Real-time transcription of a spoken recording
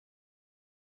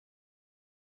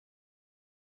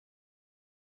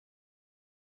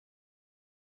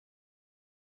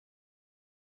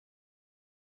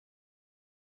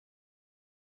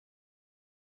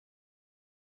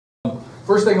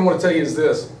First thing I want to tell you is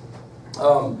this.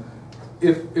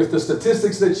 If the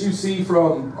statistics that you see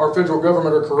from our federal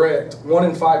government are correct, 1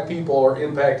 in 5 people are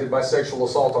impacted by sexual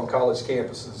assault on college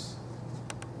campuses.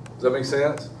 Does that make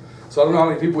sense? So I don't know how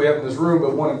many people we have in this room,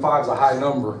 but 1 in 5 is a high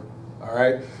number. All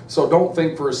right. So don't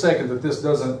think for a second that this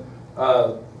doesn't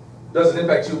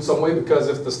impact you in some way, because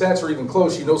if the stats are even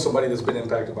close, you know somebody that's been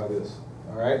impacted by this.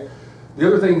 All right. The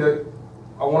other thing that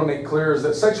I want to make clear is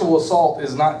that sexual assault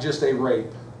is not just a rape.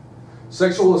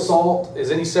 Sexual assault is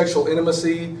any sexual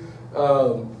intimacy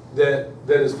that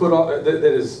is put on that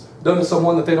is done to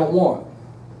someone that they don't want.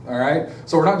 All right.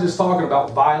 So we're not just talking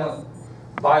about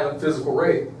violent physical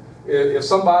rape. If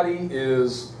somebody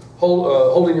is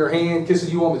holding your hand,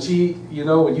 kissing you on the cheek, you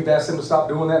know, and you've asked them to stop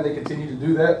doing that and they continue to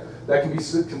do that, that can be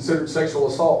considered sexual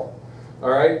assault. All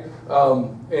right?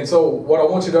 And so what I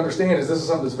want you to understand is this is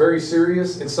something that's very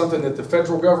serious. It's something that the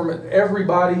federal government,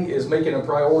 everybody is making a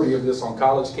priority of this on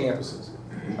college campuses.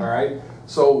 All right?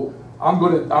 So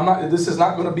this is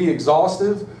not going to be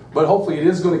exhaustive, but hopefully it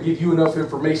is going to give you enough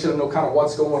information to know kind of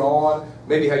what's going on,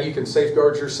 maybe how you can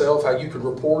safeguard yourself, how you can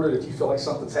report it if you feel like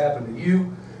something's happened to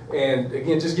you. And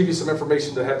again, just give you some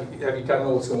information to have you kind of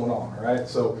know what's going on. All right.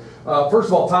 So first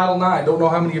of all, Title IX. Don't know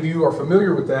how many of you are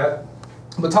familiar with that,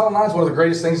 but Title IX is one of the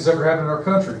greatest things that's ever happened in our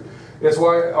country. It's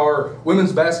why our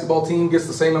women's basketball team gets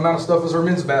the same amount of stuff as our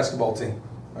men's basketball team.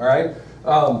 All right.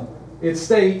 It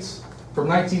states from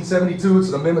 1972, it's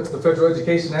an amendment to the Federal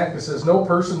Education Act that says no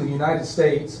person in the United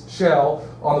States shall,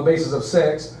 on the basis of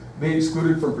sex, be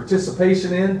excluded from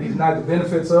participation in, be denied the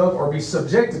benefits of, or be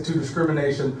subjected to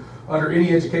discrimination under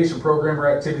any education program or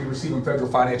activity receiving federal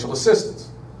financial assistance.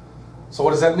 So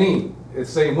what does that mean? It's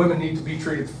saying women need to be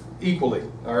treated equally,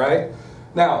 all right?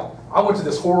 Now, I went to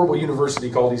this horrible university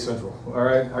called East Central, all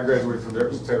right? I graduated from there.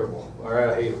 It was terrible, all right?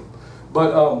 I hate them.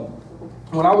 But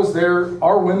when I was there,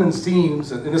 our women's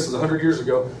teams, and this is 100 years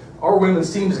ago, our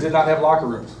women's teams did not have locker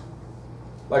rooms.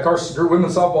 Like our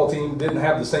women's softball team didn't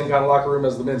have the same kind of locker room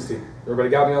as the men's team. Everybody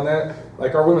got me on that?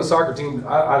 Like our women's soccer team,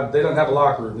 they didn't have a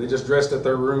locker room. They just dressed at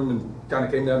their room and kind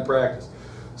of came down to practice.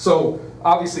 So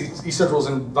obviously East Central was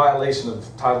in violation of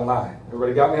Title IX.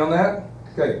 Everybody got me on that?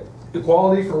 Okay.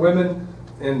 Equality for women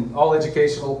in all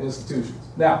educational institutions.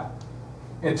 Now,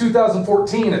 in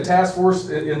 2014, a task force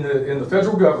in the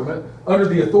federal government, under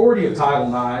the authority of Title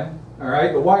IX, all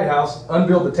right, the White House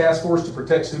unveiled the task force to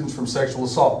protect students from sexual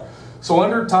assault. So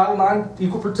under Title IX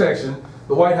Equal Protection,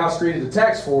 the White House created a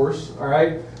task force, all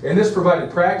right, and this provided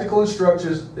practical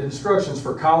instructions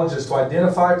for colleges to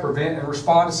identify, prevent, and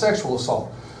respond to sexual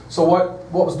assault. So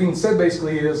what was being said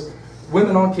basically is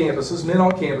women on campuses, men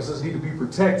on campuses need to be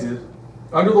protected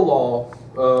under the law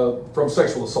from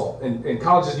sexual assault. And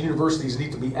colleges and universities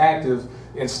need to be active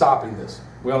in stopping this.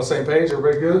 We on the same page?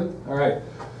 Everybody good? All right.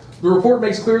 The report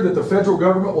makes clear that the federal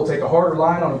government will take a harder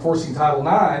line on enforcing Title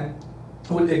IX,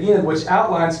 which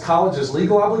outlines colleges'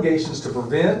 legal obligations to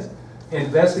prevent,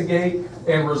 investigate,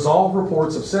 and resolve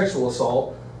reports of sexual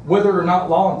assault, whether or not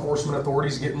law enforcement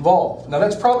authorities get involved. Now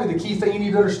that's probably the key thing you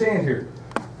need to understand here.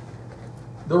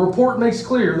 The report makes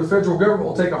clear the federal government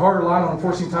will take a harder line on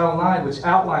enforcing Title IX, which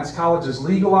outlines colleges'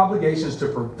 legal obligations to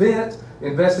prevent,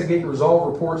 investigate, and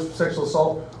resolve reports of sexual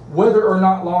assault, whether or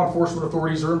not law enforcement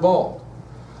authorities are involved.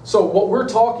 So what we're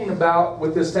talking about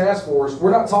with this task force,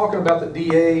 we're not talking about the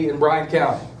DA in Bryan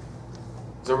County.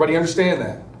 Does everybody understand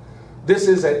that? This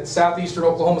is at Southeastern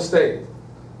Oklahoma State.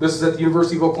 This is at the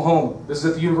University of Oklahoma. This is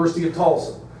at the University of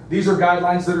Tulsa. These are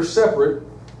guidelines that are separate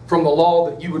from the law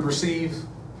that you would receive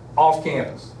off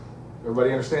campus.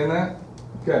 Everybody understand that?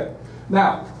 Okay.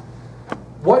 Now,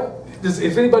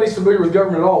 if anybody's familiar with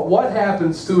government at all, what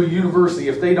happens to a university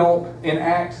if they don't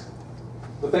enact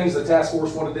the things the task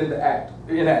force wanted them to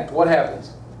enact? What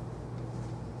happens?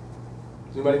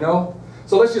 Does anybody know?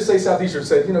 So let's just say Southeastern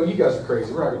said, you know, you guys are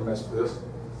crazy. We're not going to mess with this.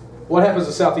 What happens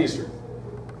to Southeastern?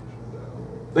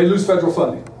 They lose federal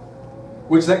funding,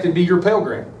 which that can be your Pell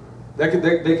Grant. They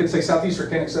could say Southeastern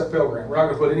can't accept Pell Grant. We're not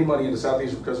going to put any money into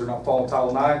Southeastern because they're not following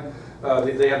Title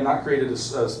IX. They have not created a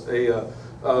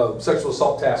sexual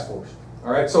assault task force.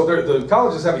 All right, so the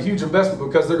colleges have a huge investment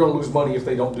because they're going to lose money if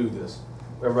they don't do this.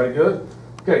 Everybody good?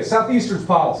 Okay, Southeastern's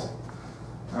policy.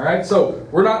 All right, so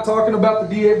we're not talking about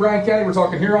the DA of Bryan County. We're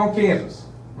talking here on campus.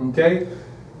 Okay?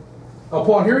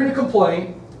 Upon hearing a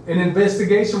complaint, an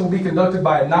investigation will be conducted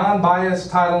by a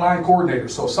non-biased Title IX coordinator.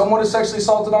 So if someone is sexually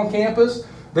assaulted on campus,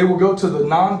 they will go to the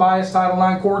non-biased Title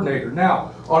IX coordinator.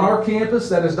 Now, on our campus,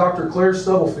 that is Dr. Claire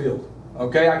Stubblefield.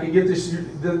 Okay, I can get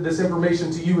this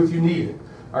information to you if you need it.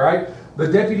 All right, the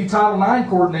deputy Title IX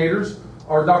coordinators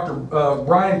are Dr.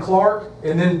 Brian Clark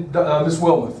and then Ms.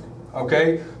 Wilmoth.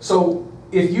 Okay, so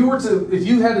if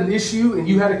you had an issue and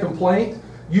you had a complaint,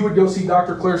 you would go see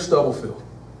Dr. Claire Stubblefield.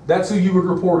 That's who you would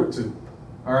report it to.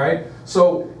 All right?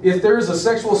 So if there is a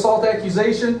sexual assault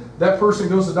accusation, that person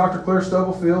goes to Dr. Claire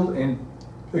Stubblefield, and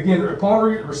again, upon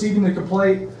receiving the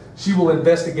complaint, she will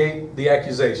investigate the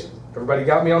accusation. Everybody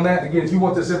got me on that? Again, if you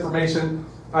want this information,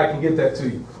 I can get that to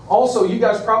you. Also, you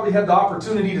guys probably had the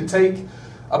opportunity to take,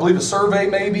 I believe, a survey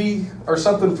maybe or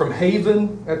something from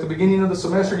Haven at the beginning of the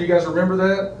semester. Do you guys remember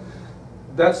that?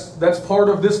 That's part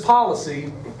of this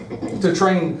policy to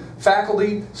train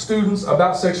faculty, students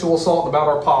about sexual assault and about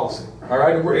our policy. All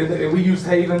right, and we used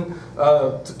Haven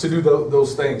to do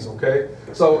those things. Okay,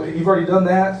 so you've already done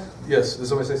that. Yes. Did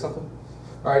somebody say something?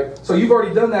 All right. So you've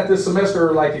already done that this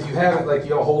semester. Like if you haven't, like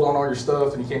you hold on all your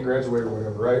stuff and you can't graduate or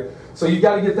whatever, right? So you've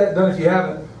got to get that done if you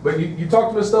haven't. But you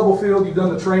talked to Ms. Stubblefield. You've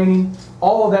done the training.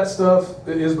 All of that stuff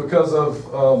is because of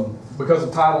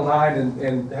Title IX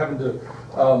and having to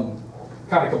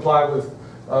kind of comply with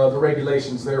the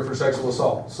regulations there for sexual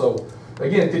assault. So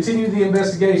again, continue the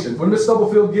investigation. When Ms.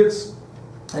 Stubblefield gets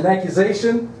an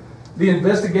accusation, the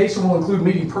investigation will include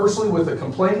meeting personally with the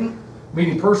complainant,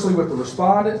 meeting personally with the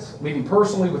respondents, meeting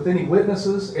personally with any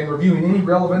witnesses, and reviewing any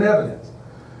relevant evidence.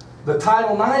 The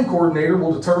Title IX coordinator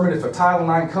will determine if a Title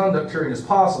IX conduct hearing is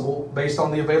possible based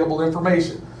on the available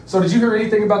information. So did you hear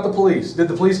anything about the police? Did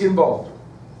the police get involved?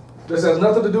 This has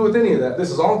nothing to do with any of that. This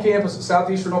is on campus at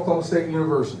Southeastern Oklahoma State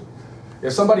University.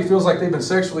 If somebody feels like they've been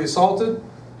sexually assaulted,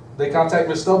 they contact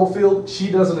Ms. Stubblefield.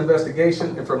 She does an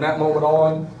investigation, and from that moment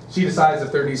on, she decides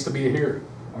if there needs to be a hearing.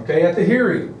 Okay, at the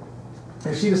hearing,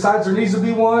 if she decides there needs to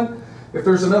be one, if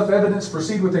there's enough evidence to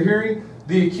proceed with the hearing,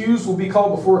 the accused will be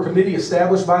called before a committee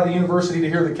established by the university to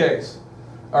hear the case.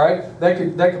 All right, that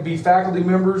could be faculty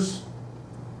members.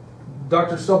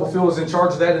 Dr. Stubblefield is in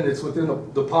charge of that, and it's within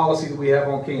the policy that we have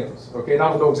on campus. Okay, and I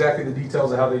don't know exactly the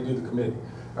details of how they do the committee.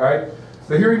 All right,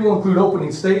 the hearing will include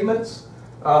opening statements,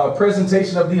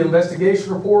 presentation of the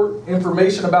investigation report,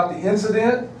 information about the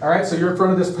incident. All right, so you're in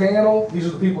front of this panel. These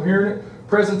are the people hearing it.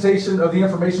 Presentation of the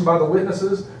information by the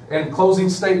witnesses, and closing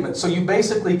statement. So you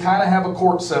basically kind of have a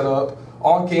court set up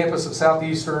on campus at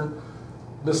Southeastern.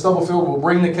 Ms. Stubblefield will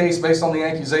bring the case based on the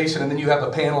accusation, and then you have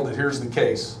a panel that hears the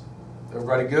case.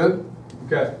 Everybody good?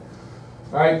 Okay.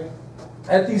 All right.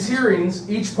 At these hearings,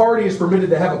 each party is permitted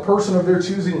to have a person of their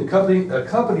choosing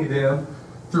accompany them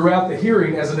throughout the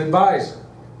hearing as an advisor.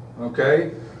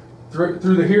 Okay? Through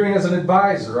the hearing as an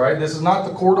advisor, right? This is not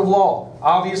the court of law.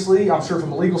 Obviously, I'm sure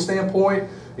from a legal standpoint,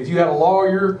 if you had a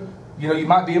lawyer, you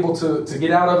might be able to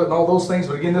get out of it and all those things.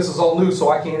 But again, this is all new, so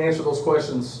I can't answer those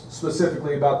questions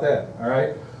specifically about that. All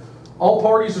right? All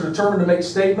parties are determined to make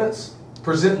statements,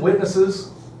 present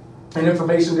witnesses, and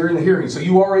information during the hearing. So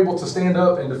you are able to stand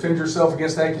up and defend yourself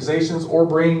against accusations or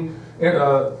bring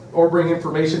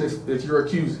information if you're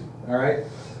accusing. All right?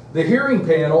 The hearing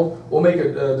panel will make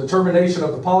a determination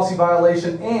of the policy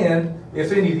violation and,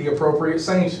 if any, the appropriate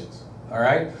sanctions. All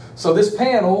right? So this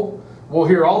panel will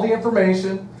hear all the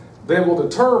information. They will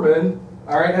determine,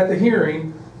 all right, at the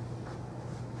hearing,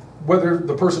 whether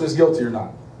the person is guilty or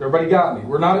not. Everybody got me?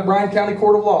 We're not at Bryan County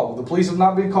Court of Law. The police have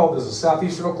not been called. This is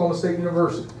Southeastern Oklahoma State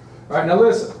University. All right, now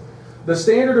listen. The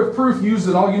standard of proof used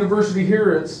in all university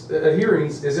hearings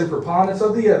is in preponderance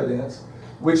of the evidence,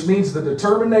 which means the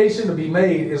determination to be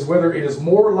made is whether it is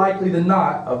more likely than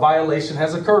not a violation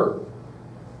has occurred.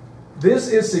 This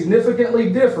is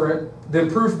significantly different than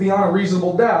proof beyond a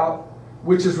reasonable doubt,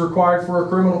 which is required for a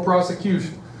criminal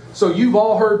prosecution. So you've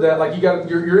all heard that, like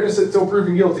you're innocent until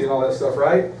proven guilty and all that stuff,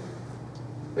 right?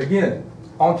 Again,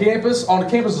 on the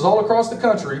campuses all across the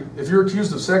country, if you're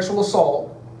accused of sexual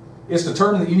assault, it's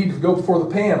determined that you need to go before the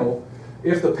panel.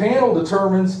 If the panel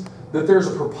determines that there's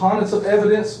a preponderance of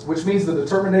evidence, which means the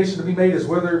determination to be made is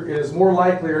whether it is more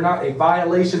likely or not a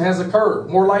violation has occurred.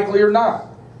 More likely or not.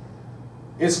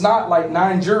 It's not like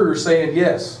 9 jurors saying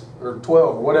yes, or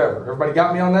 12, or whatever. Everybody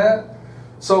got me on that?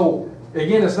 So,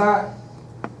 again, it's not,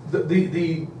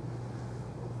 in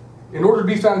order to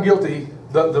be found guilty,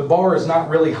 the bar is not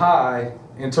really high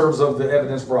in terms of the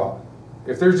evidence brought.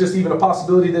 If there's just even a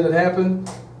possibility that it happened,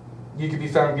 you could be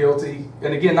found guilty.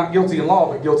 And again, not guilty in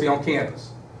law, but guilty on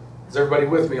campus. Is everybody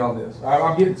with me on this?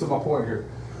 I'm getting to my point here.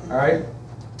 All right?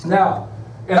 Now,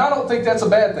 and I don't think that's a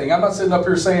bad thing. I'm not sitting up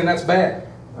here saying that's bad.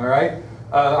 All right?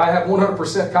 I have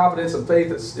 100% confidence and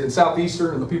faith in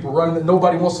Southeastern and the people running it.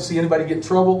 Nobody wants to see anybody get in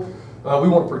trouble. We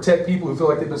want to protect people who feel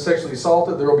like they've been sexually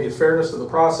assaulted. There will be a fairness to the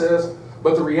process.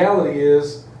 But the reality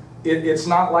is, it's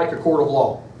not like a court of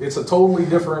law. It's a totally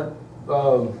different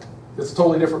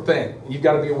thing. You've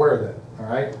got to be aware of that. All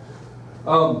right?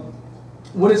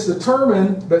 when it's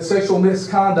determined that sexual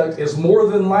misconduct is more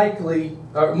likely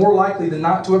than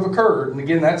not to have occurred, and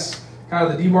again, that's kind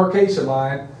of the demarcation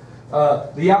line,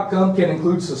 the outcome can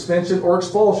include suspension or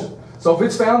expulsion. So if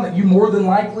it's found that you more than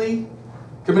likely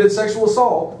committed sexual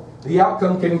assault, the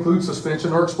outcome can include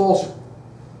suspension or expulsion.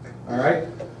 All right?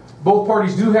 Both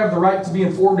parties do have the right to be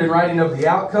informed in writing of the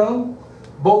outcome.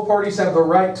 Both parties have the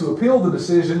right to appeal the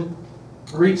decision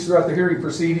reached throughout the hearing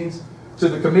proceedings to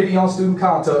the Committee on Student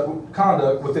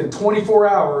Conduct within 24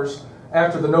 hours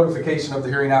after the notification of the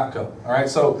hearing outcome. All right?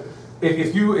 So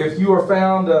if you are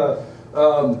found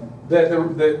that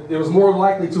it was more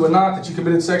likely to or not that you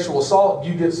committed sexual assault,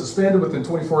 you get suspended within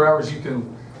 24 hours. You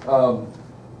can go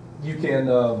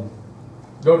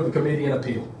to the committee and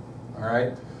appeal. All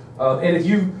right? And if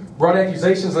you brought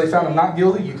accusations, they found him not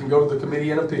guilty, you can go to the committee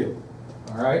and appeal.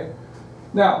 All right?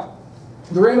 Now,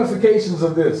 the ramifications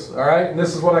of this, all right, and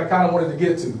this is what I kind of wanted to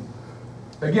get to.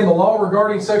 Again, the law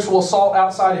regarding sexual assault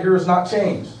outside of here has not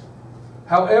changed.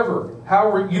 However,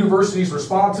 how universities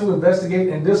respond to, investigate,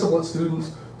 and discipline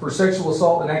students for sexual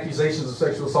assault and accusations of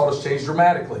sexual assault has changed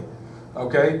dramatically.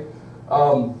 Okay?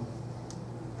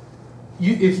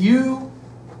 If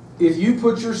you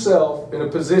put yourself in a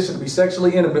position to be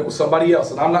sexually intimate with somebody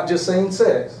else, and I'm not just saying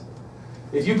sex,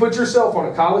 if you put yourself on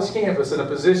a college campus in a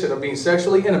position of being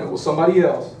sexually intimate with somebody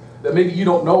else that maybe you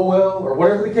don't know well, or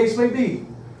whatever the case may be,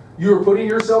 you are putting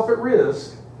yourself at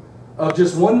risk of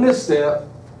just one misstep,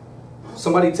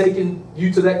 somebody taking you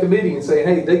to that committee and saying,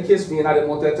 hey, they kissed me and I didn't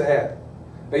want that to happen.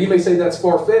 Now you may say that's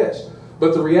far-fetched,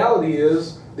 but the reality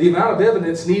is the amount of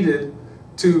evidence needed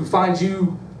to find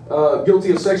you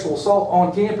guilty of sexual assault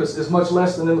on campus is much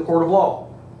less than in the court of law.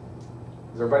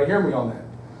 Does everybody hear me on that?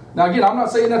 Now again, I'm not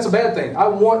saying that's a bad thing. I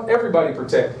want everybody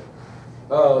protected.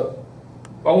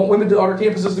 I want women on our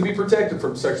campuses to be protected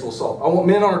from sexual assault. I want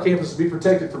men on our campus to be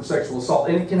protected from sexual assault,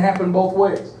 and it can happen both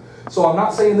ways. So I'm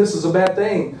not saying this is a bad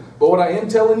thing, but what I am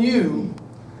telling you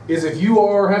is if you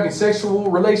are having sexual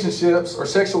relationships or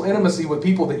sexual intimacy with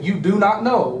people that you do not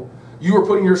know, you are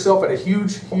putting yourself at a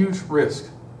huge, huge risk.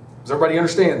 Does everybody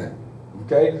understand that?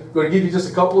 Okay? I'm going to give you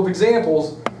just a couple of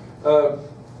examples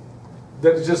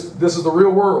this is the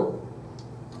real world.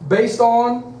 Based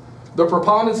on the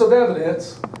preponderance of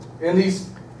evidence in these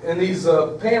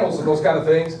panels and those kind of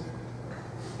things,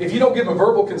 if you don't give a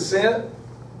verbal consent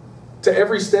to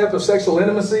every step of sexual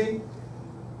intimacy,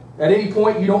 at any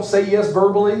point you don't say yes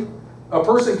verbally, a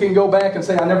person can go back and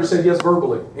say, I never said yes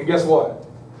verbally. And guess what?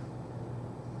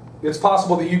 It's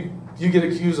possible that you get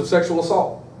accused of sexual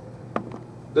assault.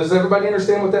 Does everybody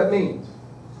understand what that means?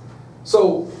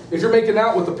 So, if you're making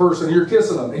out with the person, you're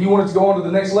kissing them, and you want it to go on to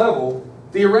the next level,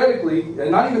 theoretically, and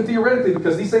not even theoretically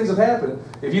because these things have happened,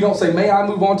 if you don't say, may I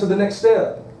move on to the next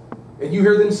step, and you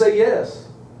hear them say yes,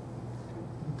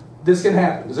 this can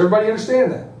happen. Does everybody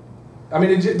understand that? I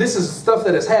mean, this is stuff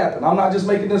that has happened. I'm not just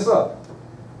making this up.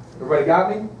 Everybody got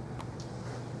me?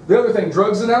 The other thing,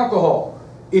 drugs and alcohol.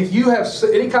 If you have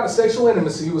any kind of sexual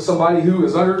intimacy with somebody who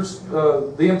is under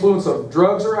the influence of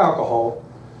drugs or alcohol,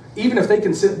 even if they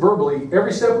consent verbally,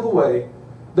 every step of the way,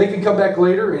 they can come back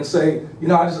later and say, you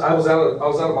know, I was out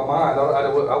of my mind.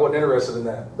 I wasn't interested in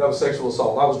that. That was sexual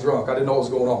assault. I was drunk. I didn't know what was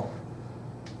going on.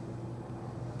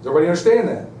 Does everybody understand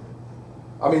that?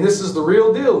 I mean, this is the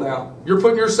real deal now. You're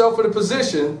putting yourself in a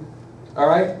position, all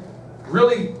right,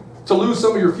 really to lose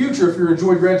some of your future if you're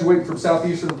enjoying graduating from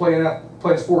Southeastern and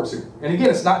playing sports here. And again,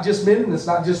 it's not just men and it's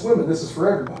not just women. This is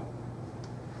for everybody.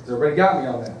 Has everybody got me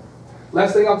on that?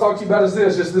 Last thing I'll talk to you about is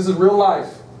this. This is real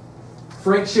life.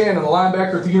 Frank Shannon, the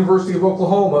linebacker at the University of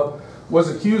Oklahoma, was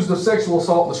accused of sexual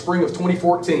assault in the spring of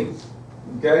 2014.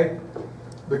 Okay?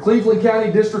 The Cleveland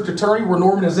County District Attorney, where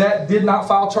Norman is at, did not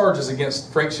file charges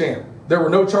against Frank Shannon. There were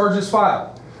no charges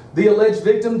filed. The alleged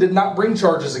victim did not bring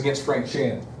charges against Frank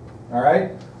Shannon. All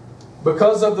right?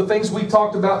 Because of the things we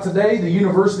talked about today, the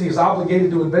university is obligated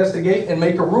to investigate and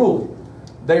make a ruling.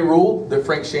 They ruled that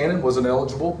Frank Shannon was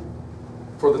ineligible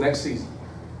for the next season.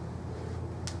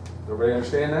 Everybody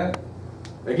understand that?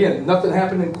 Again, nothing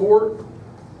happened in court.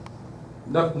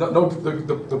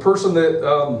 The person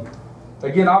that,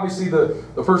 again, obviously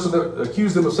the person that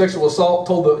accused him of sexual assault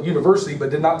told the university,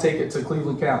 but did not take it to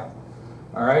Cleveland County.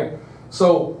 All right?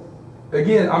 So,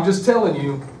 again, I'm just telling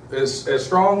you, as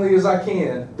strongly as I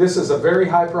can, this is a very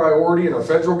high priority in our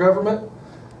federal government.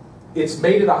 It's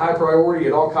made it a high priority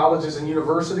at all colleges and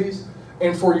universities.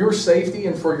 And for your safety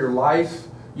and for your life,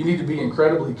 you need to be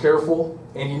incredibly careful,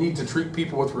 and you need to treat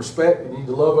people with respect, and you need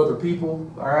to love other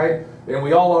people, all right? And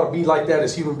we all ought to be like that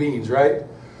as human beings, right?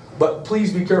 But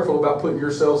please be careful about putting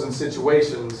yourselves in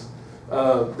situations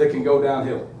that can go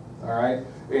downhill, all right?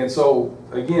 And so,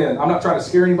 again, I'm not trying to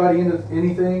scare anybody into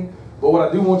anything, But what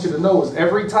I do want you to know is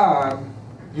every time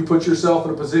you put yourself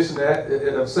in a position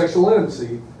of sexual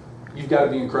intimacy, you've got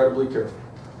to be incredibly careful,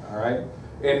 all right?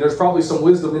 And there's probably some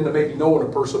wisdom into maybe knowing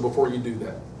a person before you do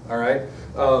that, all right?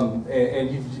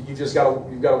 And you just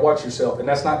you've got to watch yourself. And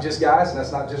that's not just guys, and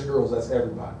that's not just girls, that's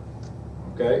everybody,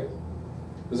 okay?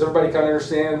 Does everybody kind of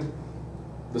understand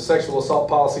the sexual assault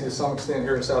policy to some extent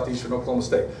here in Southeastern Oklahoma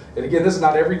State? And again, this is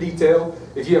not every detail.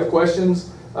 If you have questions,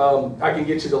 I can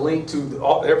get you the link to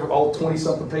all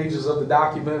 20-something pages of the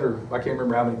document, or I can't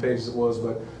remember how many pages it was,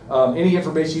 but any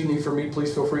information you need from me,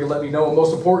 please feel free to let me know. And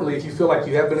most importantly, if you feel like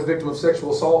you have been a victim of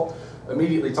sexual assault,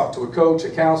 immediately talk to a coach, a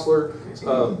counselor,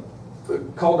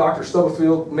 call Dr.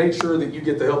 Stubblefield. Make sure that you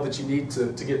get the help that you need to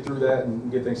get through that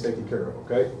and get things taken care of,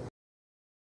 okay?